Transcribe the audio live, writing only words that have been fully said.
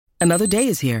Another day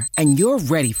is here, and you're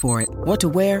ready for it. What to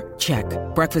wear? Check.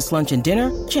 Breakfast, lunch, and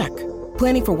dinner? Check.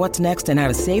 Planning for what's next and how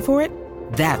to save for it?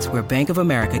 That's where Bank of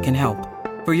America can help.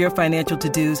 For your financial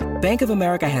to-dos, Bank of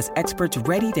America has experts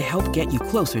ready to help get you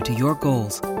closer to your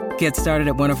goals. Get started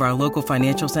at one of our local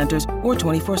financial centers or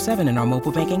 24/7 in our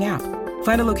mobile banking app.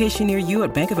 Find a location near you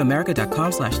at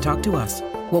bankofamerica.com/talktous.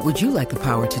 What would you like the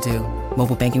power to do?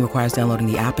 Mobile banking requires downloading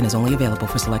the app and is only available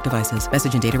for select devices.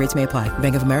 Message and data rates may apply.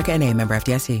 Bank of America N.A., member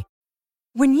FDIC.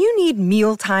 When you need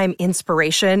mealtime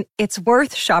inspiration, it's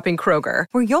worth shopping Kroger,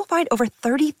 where you'll find over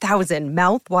 30,000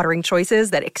 mouth-watering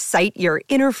choices that excite your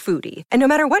inner foodie. And no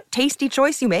matter what tasty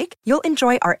choice you make, you'll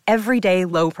enjoy our everyday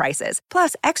low prices,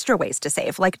 plus extra ways to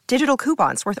save, like digital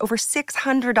coupons worth over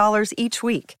 $600 each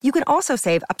week. You can also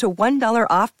save up to $1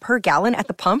 off per gallon at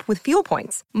the pump with fuel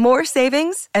points. More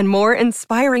savings and more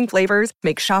inspiring flavors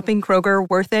make shopping Kroger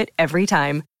worth it every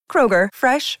time. Kroger,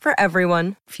 fresh for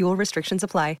everyone. Fuel restrictions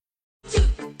apply.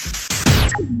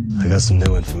 I got some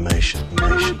new information.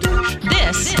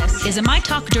 This is a My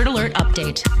Talk Dirt Alert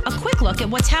update. A quick look at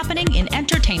what's happening in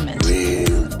entertainment.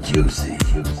 Real juicy.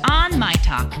 On My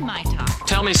Talk.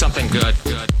 Tell me something good.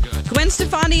 Gwen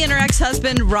Stefani and her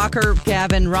ex-husband, rocker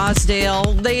Gavin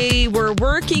Rossdale, they were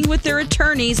working with their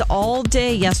attorneys all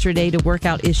day yesterday to work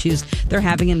out issues they're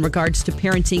having in regards to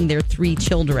parenting their 3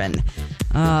 children.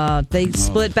 They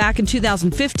split back in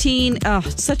 2015.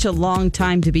 Such a long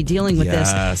time to be dealing with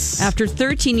this. After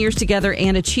 13 years together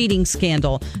and a cheating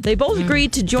scandal. They both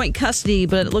agreed to joint custody,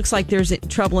 but it looks like there's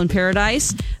trouble in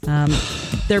paradise.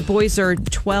 Their boys are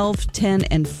 12, 10,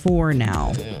 and 4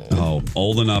 now. Oh,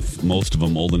 old enough, most of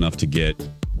them old enough to get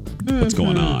what's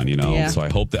going on, you know? Yeah. So I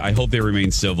hope they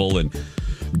remain civil and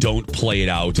don't play it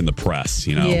out in the press,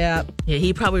 you know? Yeah. Yeah,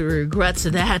 he probably regrets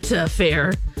that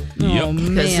affair. Oh,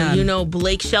 Because, man.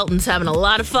 Blake Shelton's having a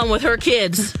lot of fun with her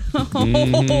kids.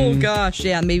 Oh, gosh.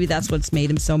 Yeah, maybe that's what's made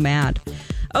him so mad.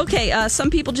 Okay, some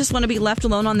people just want to be left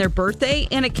alone on their birthday.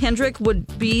 Anna Kendrick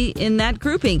would be in that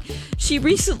grouping. She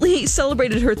recently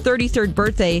celebrated her 33rd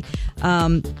birthday.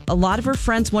 A lot of her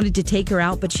friends wanted to take her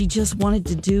out, but she just wanted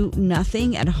to do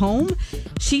nothing at home.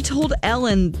 She told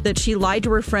Ellen that she lied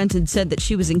to her friends and said that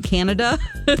she was in Canada,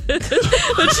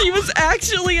 but she was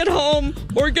actually at home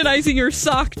organizing her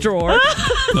sock drawer.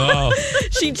 Oh.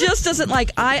 She just doesn't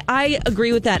like, I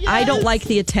agree with that. Yes. I don't like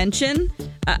the attention.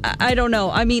 I don't know.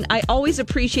 I mean, I always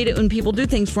appreciate it when people do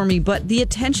things for me, but the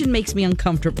attention makes me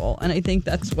uncomfortable. And I think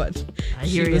that's what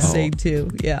she was saying,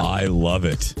 too. Yeah. I love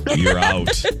it. You're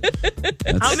out.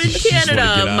 I'm in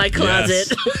Canada, my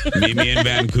closet. Yes. Meet me in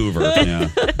Vancouver. Yeah.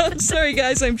 Sorry,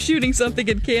 guys. I'm shooting something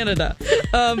in Canada.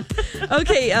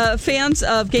 Okay. Fans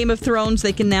of Game of Thrones,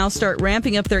 they can now start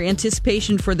ramping up their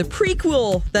anticipation for the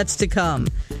prequel that's to come.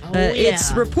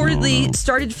 It's reportedly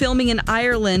started filming in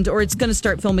Ireland, or it's going to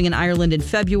start filming in Ireland in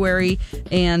February,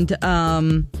 and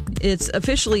it's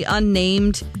officially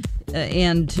unnamed,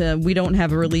 and we don't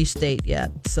have a release date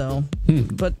yet. So,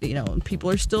 but people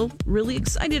are still really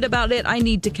excited about it. I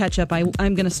need to catch up. I'm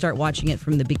going to start watching it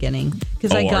from the beginning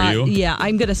because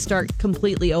I'm going to start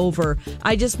completely over.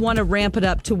 I just want to ramp it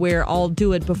up to where I'll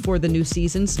do it before the new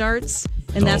season starts,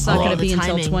 and that's not going to be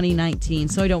until 2019.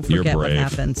 So I don't forget what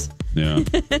happens. Yeah.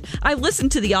 I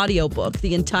listened to the audiobook,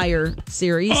 the entire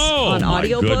series on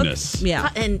audiobook. Goodness. Yeah.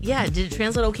 And did it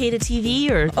translate okay to TV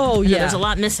or? Oh, yeah. There's a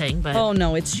lot missing, but. Oh,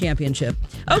 no, it's Championship.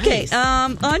 Okay. Nice.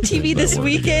 On TV this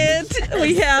weekend,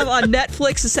 we have on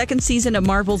Netflix the second season of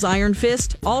Marvel's Iron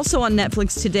Fist. Also on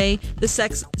Netflix today, the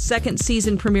second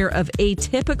season premiere of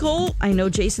Atypical. I know,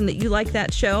 Jason, that you like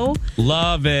that show.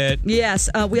 Love it. Yes.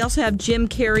 We also have Jim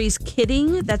Carrey's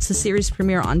Kidding. That's the series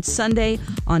premiere on Sunday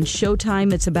on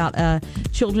Showtime. It's about a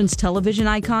children's television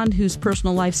icon whose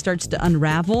personal life starts to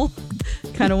unravel.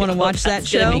 Kind of want to watch that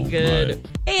show. Gonna be good. Right.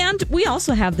 And we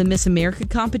also have the Miss America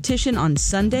competition on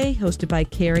Sunday, hosted by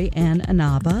Carrie Ann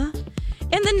Inaba.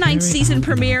 And the 9th season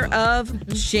premiere of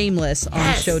Shameless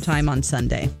on Showtime on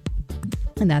Sunday.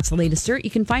 And that's the latest dirt. You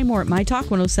can find more at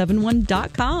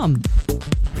mytalk1071.com.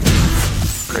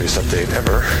 Greatest update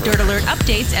ever. Dirt Alert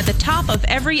updates at the top of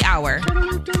every hour.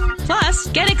 Plus,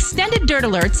 get extended Dirt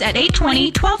Alerts at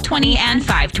 8:20, 12:20, and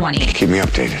 5:20. Keep me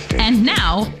updated. And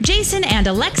now, Jason and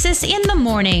Alexis in the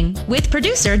morning with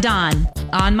producer Don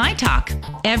on My Talk.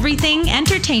 Everything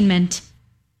Entertainment.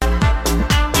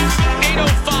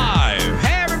 8:05.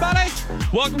 Hey, everybody.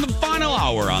 Welcome to the final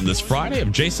hour on this Friday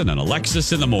of Jason and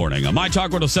Alexis in the morning. On My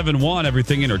Talk 1071,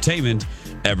 Everything Entertainment,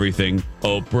 Everything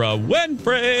Oprah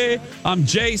Winfrey. I'm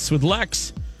Jace with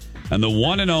Lex and the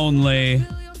one and only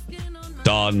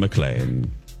Don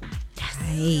McLean.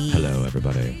 Hey. Hello,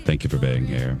 everybody. Thank you for being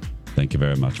here. Thank you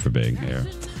very much for being here.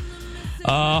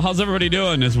 How's everybody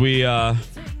doing as we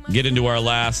get into our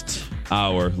last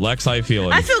hour. Lex, how you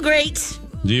feeling? I feel great.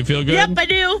 Do you feel good? Yep, I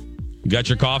do. You got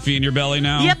your coffee in your belly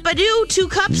now? Yep, I do. 2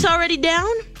 cups already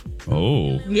down.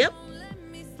 Oh. Yep.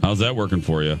 How's that working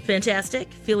for you?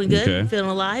 Fantastic. Feeling good. Okay. Feeling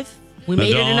alive. We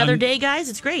made it another day, guys.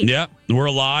 It's great. Yeah, we're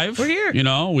alive. We're here. You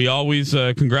know, we always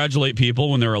congratulate people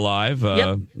when they're alive.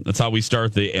 Yep. That's how we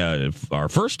start our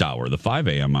first hour, the 5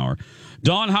 a.m. hour.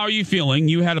 Dawn, how are you feeling?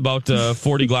 You had about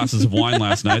 40 glasses of wine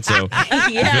last night, so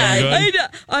yeah.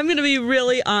 I'm going to be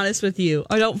really honest with you.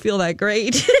 I don't feel that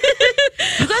great.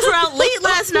 You guys were out late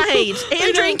last night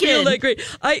and drinking. I don't feel that great.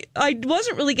 I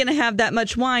wasn't really going to have that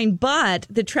much wine, but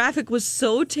the traffic was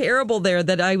so terrible there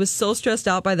that I was so stressed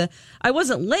out by I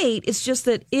wasn't late. It's just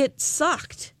that it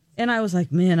sucked. And I was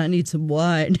like, man, I need some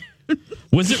wine.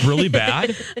 Was it really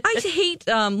bad? I hate,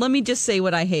 let me just say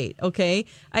what I hate, okay?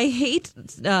 I hate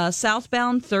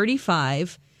southbound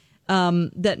 35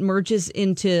 that merges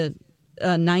into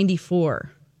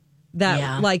 94.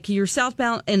 Like, you're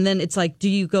southbound, and then it's like, do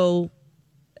you go...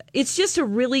 It's just a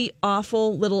really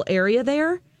awful little area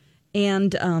there,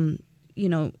 and, you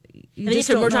know... You just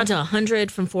to merge onto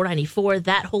 100 from 494,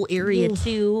 that whole area,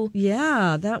 too.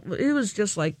 Yeah, it was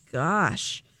just like,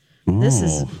 gosh... This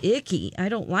is icky. I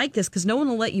don't like this because no one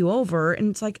will let you over. And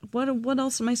it's like, what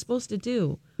else am I supposed to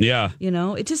do? Yeah. You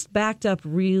know, it just backed up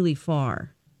really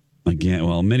far. Again,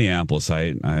 well, Minneapolis,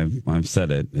 I've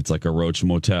said it. It's like a Roach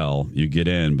Motel. You get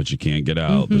in, but you can't get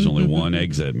out. There's only one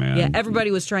exit, man. Yeah,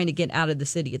 everybody was trying to get out of the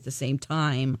city at the same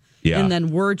time. Yeah. And then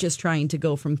we're just trying to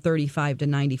go from 35 to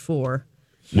 94.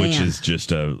 Which is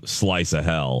just a slice of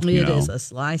hell. It is a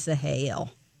slice of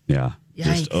hell. Yeah.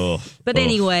 Yikes. Just, But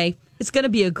anyway, it's going to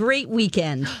be a great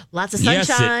weekend. Lots of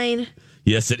sunshine.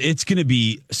 It's going to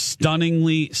be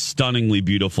stunningly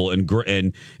beautiful and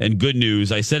good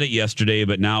news. I said it yesterday,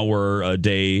 but now we're a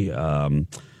day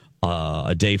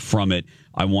from it.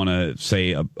 I want to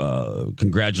say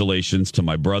congratulations to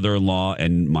my brother-in-law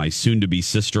and my soon-to-be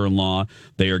sister-in-law.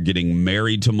 They are getting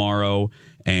married tomorrow.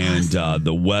 And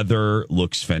the weather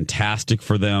looks fantastic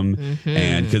for them,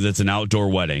 and because it's an outdoor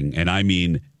wedding, and I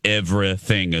mean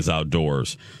everything is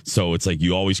outdoors, so it's like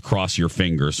you always cross your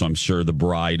fingers. So I'm sure the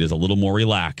bride is a little more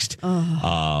relaxed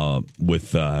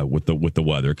with the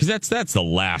weather, because that's the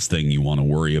last thing you want to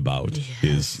worry about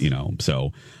is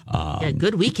So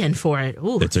good weekend for it.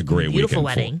 Ooh, it's a great beautiful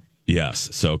weekend wedding. Yes.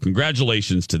 So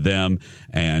congratulations to them.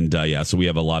 And so we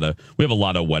have a lot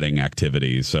of wedding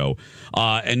activities. So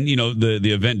and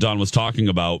the event Dawn was talking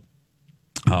about,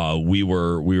 we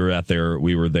were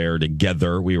there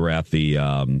together. We were at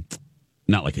the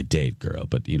not like a date, girl,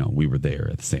 but we were there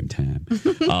at the same time,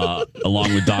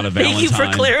 along with Donna Valentine. Thank you for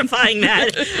clarifying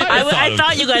that. I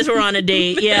thought you guys were on a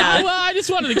date. Yeah. Well, I just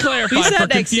wanted to clarify. We sat for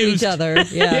next to each other.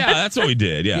 Yeah. Yeah, that's what we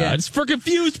did. Yeah. Just for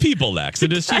confused people, Lex. It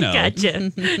just I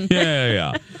gotcha.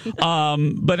 Yeah.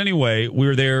 But anyway, we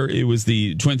were there. It was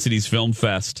the Twin Cities Film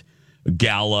Fest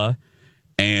gala,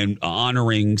 and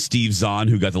honoring Steve Zahn,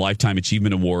 who got the Lifetime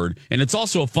Achievement Award. And it's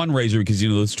also a fundraiser because,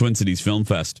 those Twin Cities Film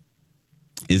Fest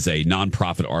is a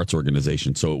nonprofit arts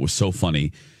organization. So it was so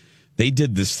funny. They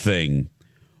did this thing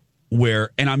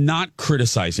where, and I'm not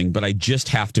criticizing, but I just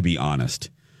have to be honest.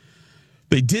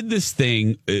 They did this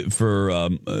thing for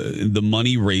the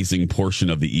money raising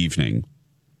portion of the evening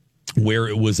where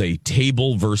it was a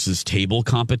table versus table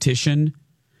competition.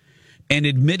 And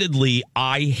admittedly,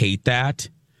 I hate that.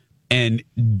 And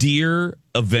dear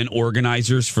event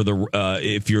organizers, for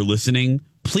if you're listening,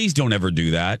 please don't ever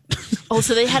do that. Oh,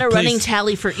 so they had a running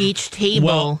tally for each table.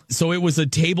 Well, so it was a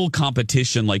table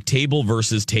competition, like table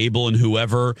versus table, and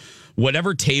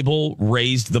whatever table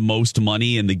raised the most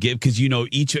money in the give, because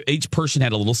each person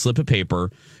had a little slip of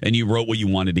paper, and you wrote what you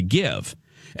wanted to give.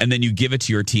 And then you give it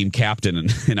to your team captain,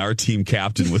 and our team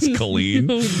captain was Colleen.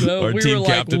 We were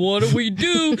like, what do we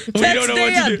do? We don't know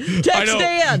what to do. Text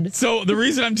Dan. So the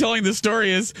reason I'm telling this story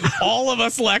is all of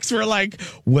us, Lex, were like,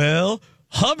 well,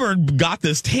 Hubbard got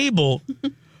this table.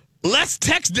 Let's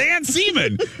text Dan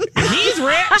Seaman. He's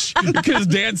rich, because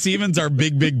Dan Seaman's our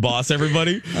big boss,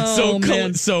 everybody. So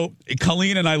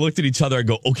Colleen and I looked at each other and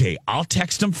go, okay, I'll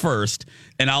text him first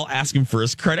and I'll ask him for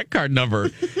his credit card number.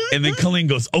 And then Colleen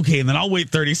goes, okay, and then I'll wait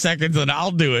 30 seconds and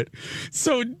I'll do it.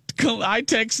 So I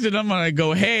texted him and I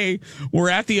go, hey,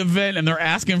 we're at the event and they're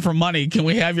asking for money. Can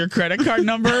we have your credit card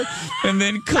number? And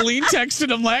then Colleen texted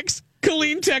him, Lex.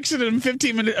 Colleen texted him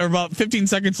about 15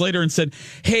 seconds later and said,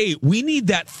 hey, we need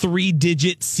that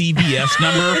 3-digit CVS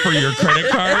number for your credit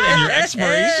card and your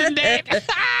expiration date.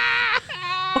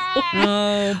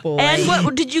 Oh, boy. And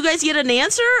what did you guys get an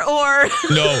answer or?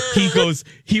 No,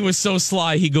 he was so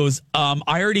sly. He goes,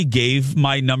 I already gave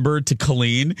my number to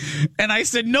Colleen. And I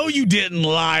said, no, you didn't,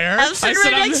 liar. I'm sitting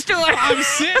right next to her. I'm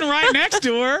sitting right next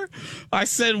to her. I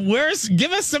said,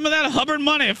 give us some of that Hubbard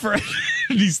money for.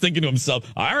 He's thinking to himself,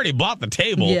 I already bought the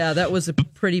table. Yeah, that was a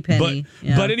pretty penny.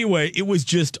 But anyway, it was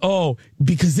just,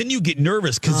 because then you get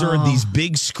nervous because there are these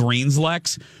big screens,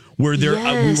 Lex, where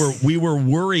we were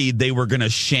worried they were going to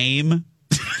shame.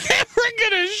 We're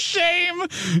gonna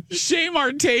shame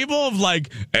our table of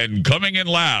and coming in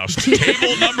last,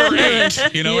 table number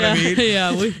 8. You know what I mean?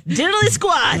 Yeah, diddly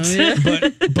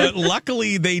squat. But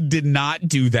luckily they did not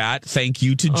do that. Thank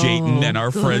you to Jayden and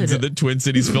our friends at the Twin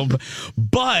Cities Film.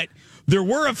 But there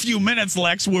were a few minutes,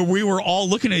 Lex, where we were all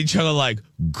looking at each other like,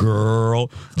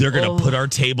 girl, they're going to put our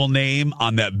table name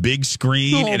on that big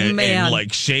screen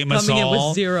and shame us all. Coming in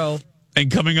with 0. And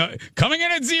coming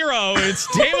in at 0, it's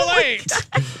table 8.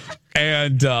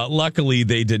 And luckily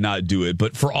they did not do it.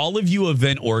 But for all of you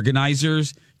event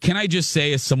organizers, can I just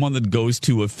say, as someone that goes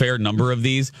to a fair number of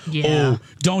these,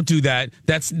 don't do that.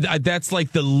 That's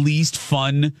like the least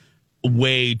fun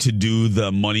way to do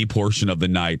the money portion of the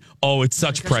night. Oh, it's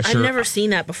such pressure. I've never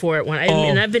seen that before at one.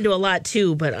 And I've been to a lot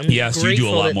too, but I'm grateful you do a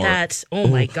lot more. That's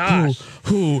my gosh.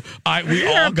 We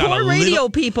all got poor radio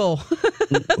people.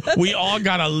 We all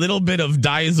got a little bit of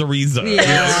diazeriza.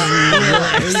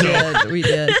 Yeah, we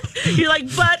did. You're like,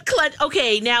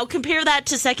 okay, now compare that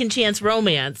to Second Chance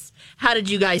Romance. How did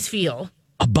you guys feel?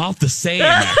 About the same,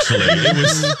 actually. It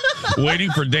was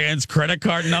waiting for Dan's credit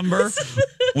card number.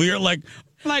 We were like,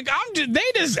 they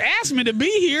just asked me to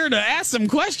be here to ask some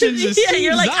questions.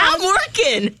 You're like, I'm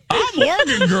working,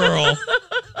 girl.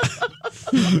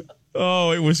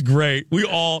 Oh, it was great. We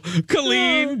all,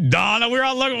 Colleen, Donna, we were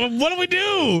all looking, what do we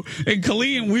do? And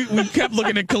Colleen, we kept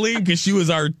looking at Colleen because she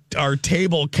was our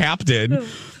table captain.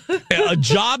 A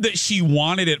job that she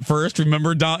wanted at first.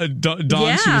 Remember, Dawn?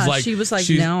 Yeah, she was like,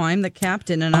 no, I'm the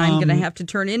captain, and I'm going to have to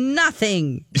turn in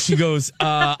nothing. She goes,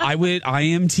 I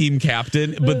am team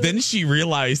captain, but then she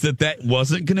realized that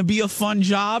wasn't going to be a fun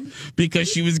job because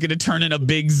she was going to turn in a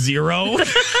big 0.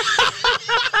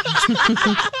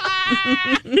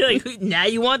 You're like, now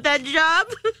you want that job?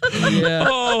 Yeah.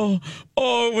 Oh,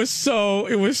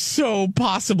 it was so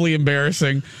possibly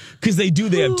embarrassing. Because they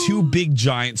have 2 big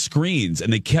giant screens,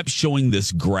 and they kept showing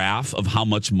this graph of how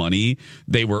much money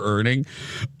they were earning.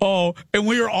 Oh, and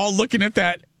we were all looking at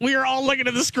that. We were all looking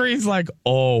at the screens like,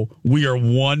 we are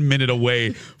 1 minute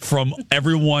away from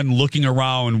everyone looking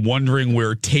around wondering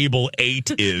where table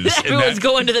 8 is. Everyone's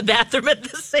going to the bathroom at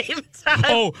the same time.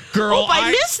 Oh, girl. I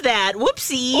missed that.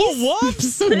 Whoopsies. Oh,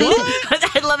 whoops.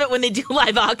 What? I love it when they do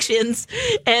live auctions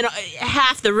and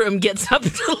half the room gets up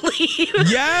to leave.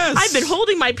 Yes. I've been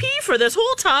holding my pee for this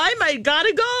whole time. I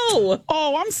gotta go.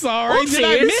 Oh, I'm sorry. Did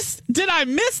I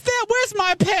miss that? Where's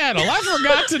my paddle? I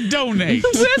forgot to donate.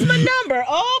 Where's my number?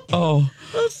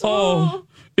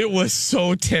 It was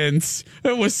so tense.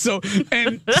 It was so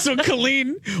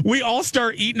Colleen, we all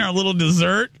start eating our little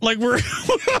dessert. Like we're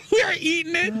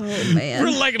eating it. Oh, man.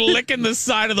 We're like licking the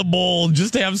side of the bowl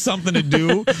just to have something to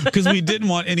do because we didn't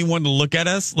want anyone to look at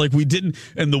us. Like we didn't.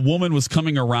 And the woman was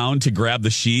coming around to grab the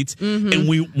sheets, and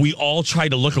we all tried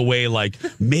to look away. Like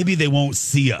maybe they won't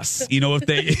see us. You know, if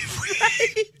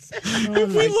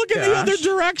we look in the other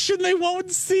direction, they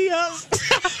won't see us.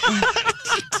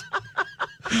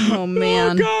 Oh,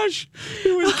 man. Oh, gosh.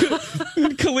 It was good.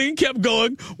 And Colleen kept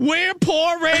going, we're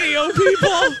poor radio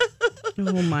people.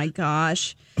 Oh, my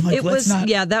gosh. Like,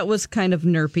 that was kind of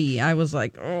nerpy. I was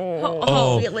like,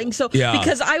 feeling so. Yeah.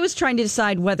 Because I was trying to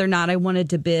decide whether or not I wanted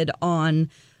to bid on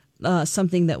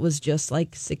something that was just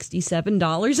like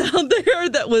 $67 out there.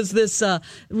 That was this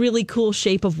really cool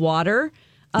Shape of Water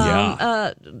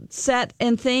set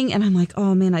and thing, and I'm like,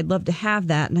 oh man, I'd love to have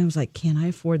that. And I was like, can I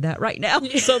afford that right now?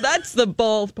 So that's the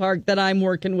ballpark that I'm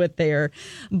working with there.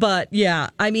 But yeah,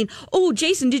 I mean,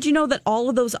 Jason, did you know that all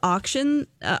of those auction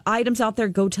items out there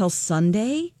go till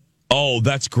Sunday? Oh,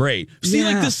 that's great. See,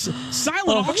 like this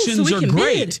silent auctions are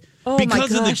great. Bid. Oh my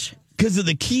gosh. Because of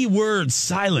the key word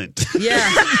silent. Yeah,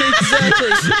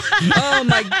 exactly. Oh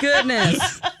my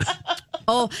goodness.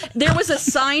 Oh, there was a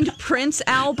signed Prince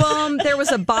album. There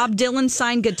was a Bob Dylan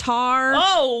signed guitar.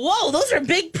 Oh, whoa, those are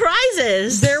big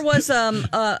prizes. There was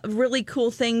a really cool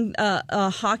thing,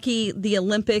 hockey, the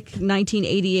Olympic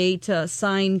 1988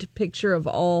 signed picture of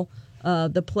all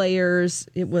the players.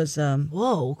 It was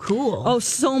whoa, cool. Oh,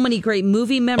 so many great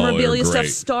movie memorabilia stuff,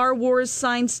 Star Wars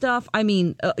signed stuff. I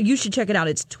mean, you should check it out.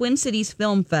 It's Twin Cities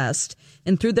Film Fest,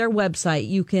 and through their website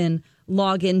you can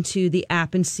log into the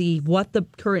app and see what the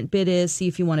current bid is, see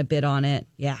if you want to bid on it.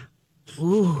 Yeah.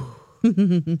 Ooh.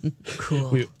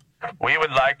 Cool. We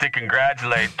would like to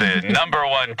congratulate the number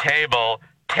one table.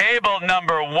 Table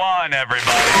number one,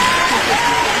 everybody.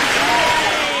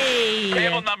 Hey.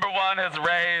 Table number one has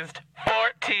raised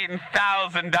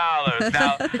 $14,000.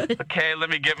 Now, okay, let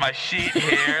me get my sheet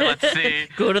here. Let's see.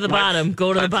 Go to the bottom.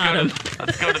 Go to the bottom.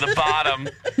 Let's go to the bottom.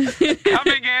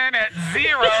 Coming in at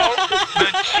 0,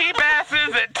 the cheap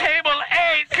asses at table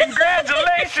 8.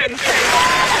 Congratulations.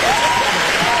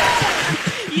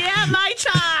 Yeah, my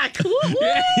talk.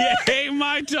 Yay,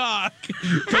 my talk.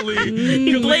 Colleen.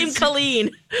 You blame Colleen.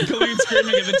 Colleen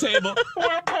screaming at the table.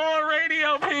 We're poor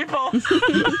radio people.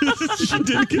 She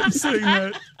did keep saying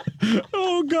that.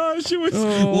 Oh gosh, it was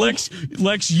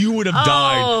Lex. You would have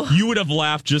died. You would have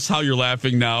laughed just how you're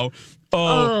laughing now.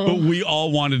 But we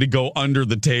all wanted to go under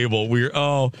the table.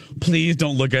 Please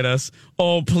don't look at us.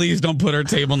 Oh, please don't put our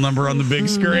table number on the big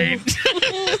screen.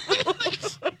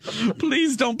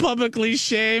 Please don't publicly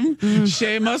shame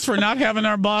us for not having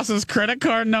our boss's credit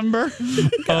card number.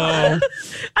 I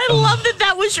love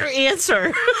that was your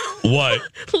answer. What?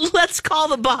 Let's call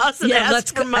the boss and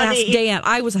ask for money. Ask Dan.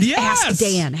 I was like, ask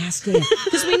Dan.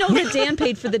 Because we know that Dan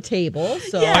paid for the table.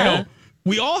 So I know.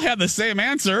 We all had the same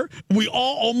answer. We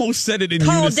all almost said it in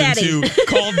Call unison Daddy. too.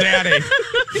 Call Daddy.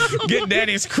 Get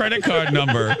Daddy's credit card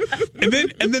number. And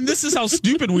then this is how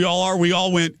stupid we all are. We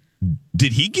all went,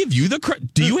 did he give you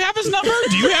do you have his number?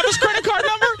 Do you have his credit card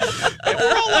number? And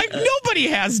we're all like, nobody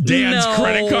has Dan's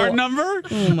credit card number.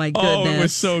 Oh my goodness. Oh, it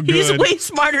was so good. He's way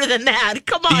smarter than that.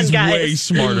 Come on, He's guys. way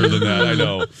smarter than that. I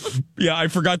know. Yeah, I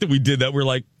forgot that we did that. We're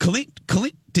like, Colleen,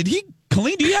 Colleen,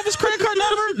 do you have his credit card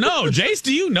number? No. Jace,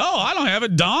 do you? No, I don't have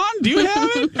it. Don, do you have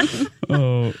it?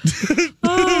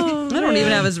 I don't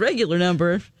even have his regular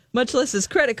number, much less his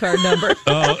credit card number.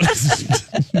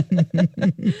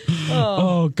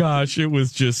 Oh gosh, it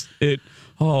was just it.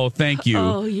 Oh, thank you.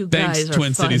 Oh, you Thanks, guys are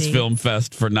Twin Cities funny. Film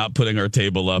Fest, for not putting our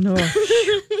table up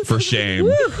for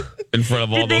shame in front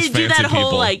of all those Did they fancy do that people.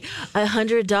 whole like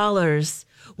 $100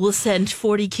 will send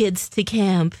 40 kids to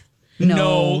camp?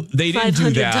 No, they didn't do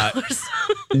that. $500.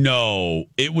 No,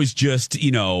 it was just,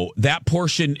 that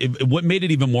portion. What made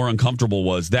it even more uncomfortable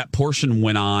was that portion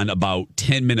went on about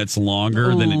 10 minutes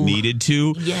longer than it needed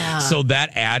to. Yeah. So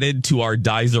that added to our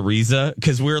Dizeriza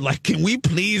because we were like, can we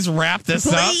please wrap this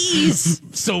up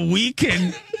so we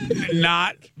can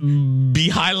not be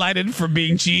highlighted for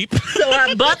being cheap? So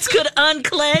our butts could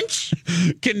unclench.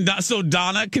 So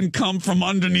Donna can come from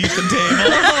underneath the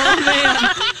table.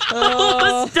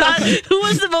 Who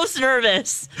was the most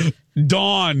nervous?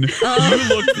 Dawn, you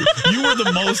were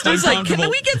the most I was like, uncomfortable.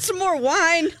 can we get some more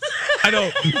wine? I know.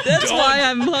 That's why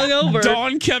I'm hungover.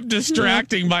 Dawn kept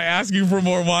distracting by asking for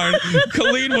more wine.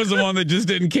 Colleen was the one that just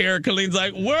didn't care. Colleen's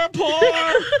like, we're poor.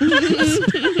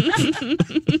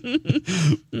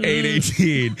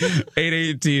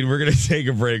 8:18. We're going to take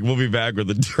a break. We'll be back with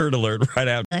a Dirt Alert right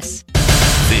after this.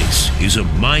 This is a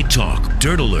My Talk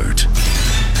Dirt Alert.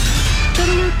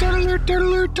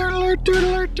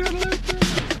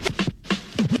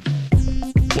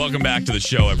 Welcome back to the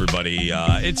show, everybody.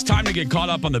 It's time to get caught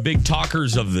up on the big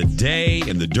talkers of the day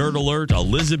and the Dirt Alert.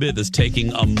 Elizabeth is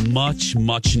taking a much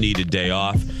needed day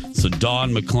off. So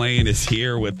Dawn McClain is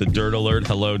here with the Dirt Alert.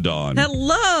 Hello, Dawn.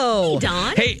 Hello.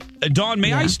 Dawn? Hey, Dawn,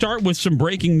 may I start with some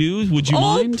breaking news? Would you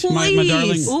mind, my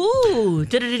darling? Ooh.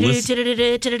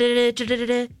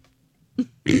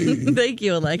 Thank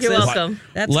you, Alexis. You're welcome.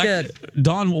 That's good.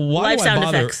 Dawn, why Live do I sound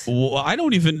bother? effects. Well, I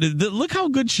don't even look how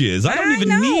good she is. I don't even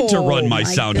know. need to run my My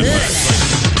sound goodness.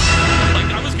 effects. Like,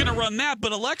 I was going to run that,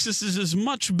 but Alexis is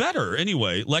much better.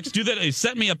 Anyway, Lex, do that. Hey,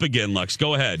 set me up again, Lex.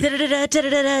 Go ahead.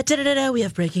 We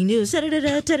have breaking news.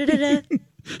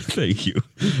 Thank you.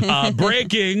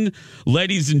 Breaking,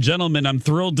 ladies and gentlemen, I'm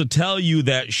thrilled to tell you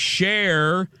that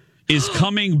Cher is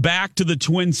coming back to the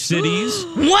Twin Cities.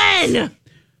 When?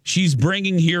 She's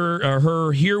bringing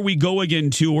her Here We Go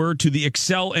Again tour to the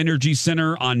Xcel Energy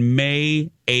Center on May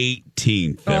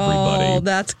 18th, everybody. Oh,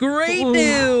 that's great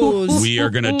news. We are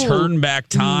going to turn back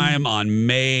time on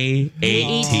May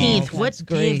 18th. What day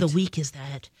great. of the week is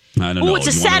that? I don't know. Oh, it's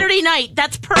a You wanna- Saturday night.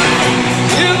 That's perfect.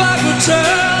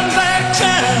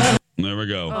 There we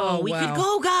go. Oh, we could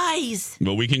go, guys.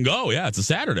 But we can go. Yeah, it's a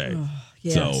Saturday.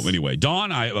 Yes. So anyway, Dawn,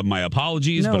 my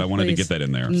apologies, No, but I wanted please. to get that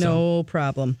in there. No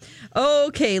problem.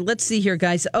 Okay, let's see here,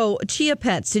 guys. Oh, Chia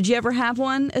Pets. Did you ever have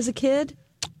one as a kid?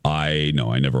 I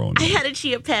never owned I one. had a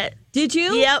Chia Pet. Did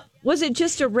you? Yep. Was it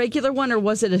just a regular one or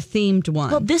was it a themed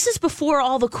one? Well, this is before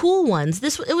all the cool ones.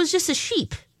 It was just a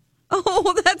sheep.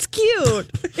 Oh, that's cute.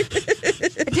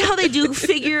 Now they do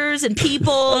figures and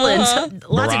people and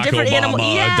lots Barack of different Obama, animals.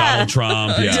 Yeah. Donald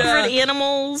Trump. Yeah. Different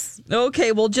animals.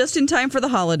 Okay, well, just in time for the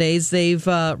holidays, they've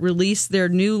released their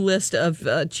new list of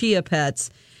Chia Pets.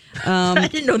 I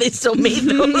didn't know they still made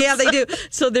those. Yeah, they do.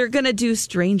 So they're going to do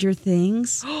Stranger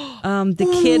Things.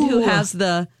 The kid who has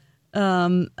the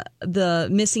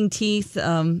missing teeth,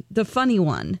 the funny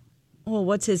one. Oh,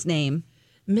 what's his name?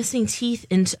 Missing teeth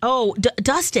and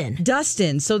Dustin.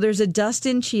 Dustin. So there's a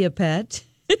Dustin Chia Pet.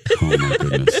 Oh my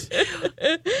goodness.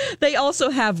 They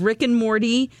also have Rick and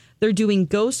Morty. They're doing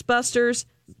Ghostbusters,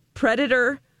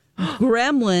 Predator,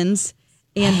 Gremlins,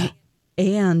 and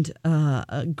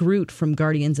Groot from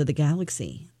Guardians of the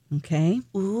Galaxy. Okay.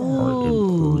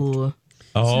 Ooh.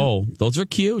 Oh, those are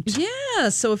cute. Yeah.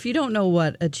 So if you don't know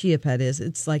what a Chia Pet is,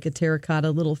 it's like a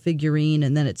terracotta little figurine,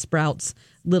 and then it sprouts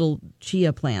little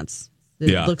chia plants.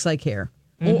 It looks like hair,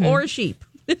 or a sheep.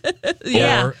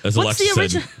 Yeah. Or, as What's Alexis the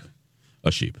original? said,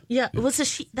 a sheep. Yeah, it was a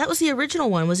sheep. That was the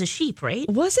original one. Was a sheep, right?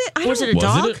 Was it? Or was it a Was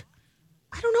dog? it?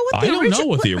 I don't know what I the don't original. know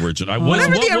what the original.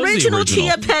 Whatever what the was original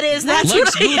Chia Pet is, that's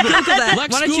Let's what I Google that.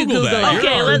 Let's Why don't you Google Google that. it?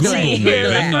 Okay, You're let's our see Google here.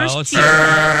 maven. The Now, first let's Chia see.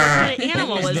 Pet, what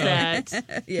animal was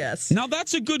that? Yes. Now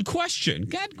that's a good question.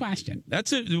 Good question.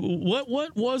 That's it. What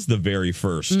was the very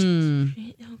first?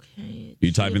 Okay.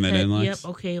 You typing that in, Lex?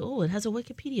 Yep. Okay. Oh, it has a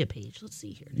Wikipedia page. Let's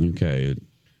see here. Okay.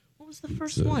 What was the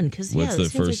first one? Because What's the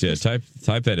first?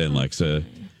 Type that in, Lex.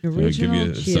 Original give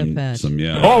you Chia Pet.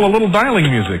 Oh, a little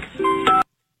dialing music.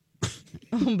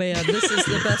 Oh man, this is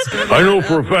the best story. I know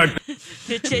for a fact.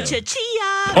 Chia.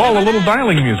 Oh, a little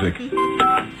dialing music.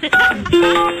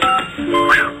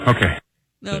 Okay.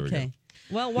 Okay.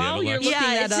 Well, while you're Alexa? looking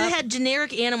Yeah, that it up. had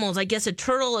generic animals. I guess a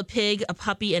turtle, a pig, a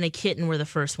puppy, and a kitten were the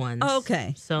first ones.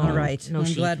 Okay. So, all right. no I'm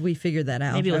sheep. glad we figured that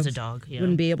out. Maybe it was I a dog. Yeah.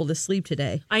 Wouldn't be able to sleep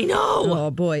today. I know. Oh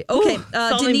boy. Okay.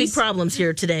 Solving big Denise problems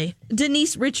here today.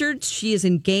 Denise Richards. She is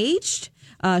engaged.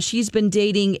 She's been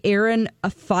dating Aaron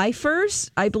Pfeiffer.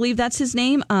 I believe that's his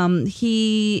name.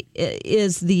 He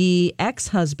is the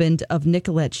ex-husband of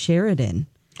Nicolette Sheridan.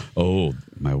 Oh,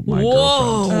 my girlfriend.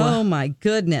 Oh my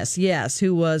goodness! Yes,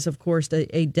 who was, of course,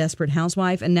 a desperate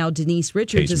housewife, and now Denise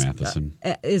Richards Paige Matheson.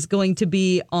 is going to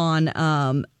be on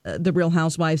the Real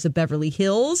Housewives of Beverly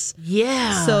Hills.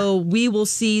 Yeah. So we will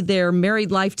see their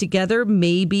married life together,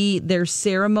 maybe their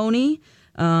ceremony.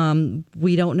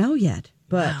 We don't know yet,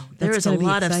 but Wow, there that's is a gonna be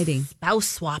lot exciting. of spouse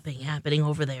swapping happening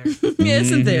over there.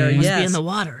 Isn't there? Must Yes, be in the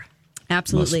water.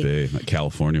 absolutely. Must be that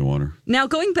California water. Now,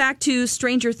 going back to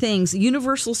Stranger Things,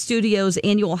 Universal Studios'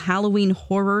 annual Halloween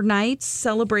Horror Nights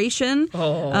celebration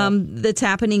that's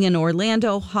happening in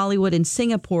Orlando, Hollywood, and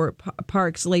Singapore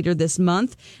parks later this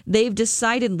month. They've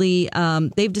decided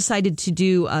to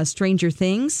do Stranger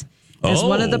Things as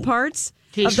one of the parts.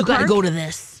 Okay, of the you got to park. go to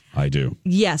this. I do.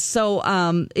 Yes, so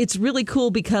it's really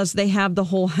cool because they have the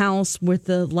whole house with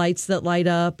the lights that light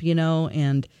up,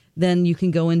 and then you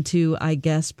can go into, I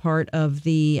guess, part of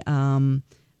the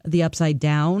Upside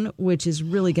Down, which is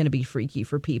really going to be freaky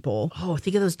for people. Oh,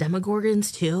 think of those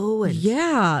Demogorgons too. And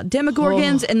Yeah,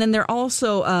 Demogorgons, and then they're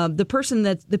also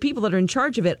the people that are in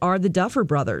charge of it are the Duffer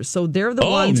Brothers, so they're the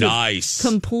ones nice. who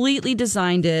completely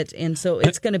designed it, and so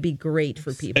it's going to be great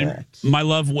for people. And my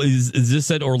love, is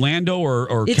this at Orlando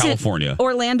or It's in California?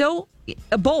 Orlando,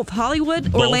 both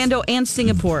Hollywood, Orlando, and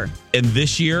Singapore. And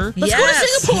this year? Let's go to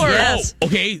Singapore. Yes. Oh,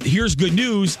 okay, here's good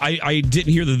news. I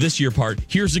didn't hear the this year part.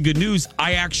 Here's the good news.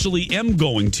 I actually am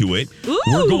going to it. Ooh.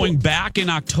 We're going back in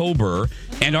October,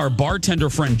 and our bartender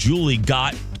friend Julie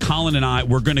got Colin and I.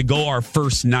 We're going to go our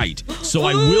first night. So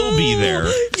I will be there.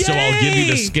 So I'll give you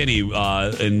the skinny in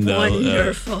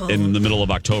the middle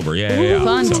of October. Yeah.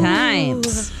 Fun So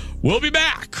times. we'll be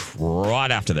back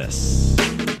right after this.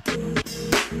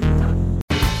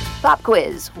 Pop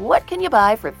quiz. What can you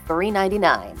buy for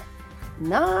 $3.99?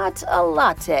 Not a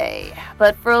latte,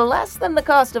 but for less than the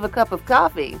cost of a cup of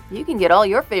coffee, you can get all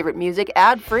your favorite music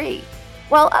ad-free.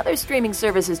 While other streaming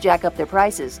services jack up their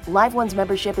prices, Live One's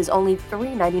membership is only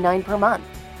 $3.99 per month,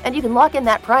 and you can lock in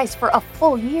that price for a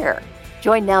full year.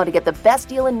 Join now to get the best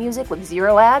deal in music with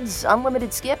 0 ads,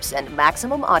 unlimited skips, and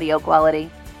maximum audio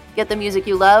quality. Get the music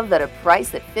you love at a price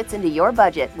that fits into your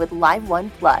budget with Live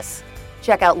One Plus.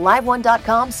 Check out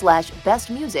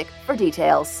liveone.com/bestmusic for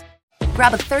details.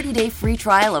 Grab a 30-day free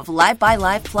trial of Live by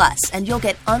Live Plus, and you'll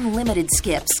get unlimited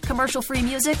skips, commercial-free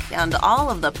music, and all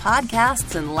of the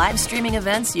podcasts and live streaming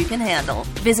events you can handle.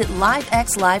 Visit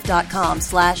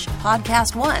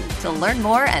livexlive.com/podcast1 to learn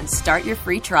more and start your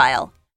free trial.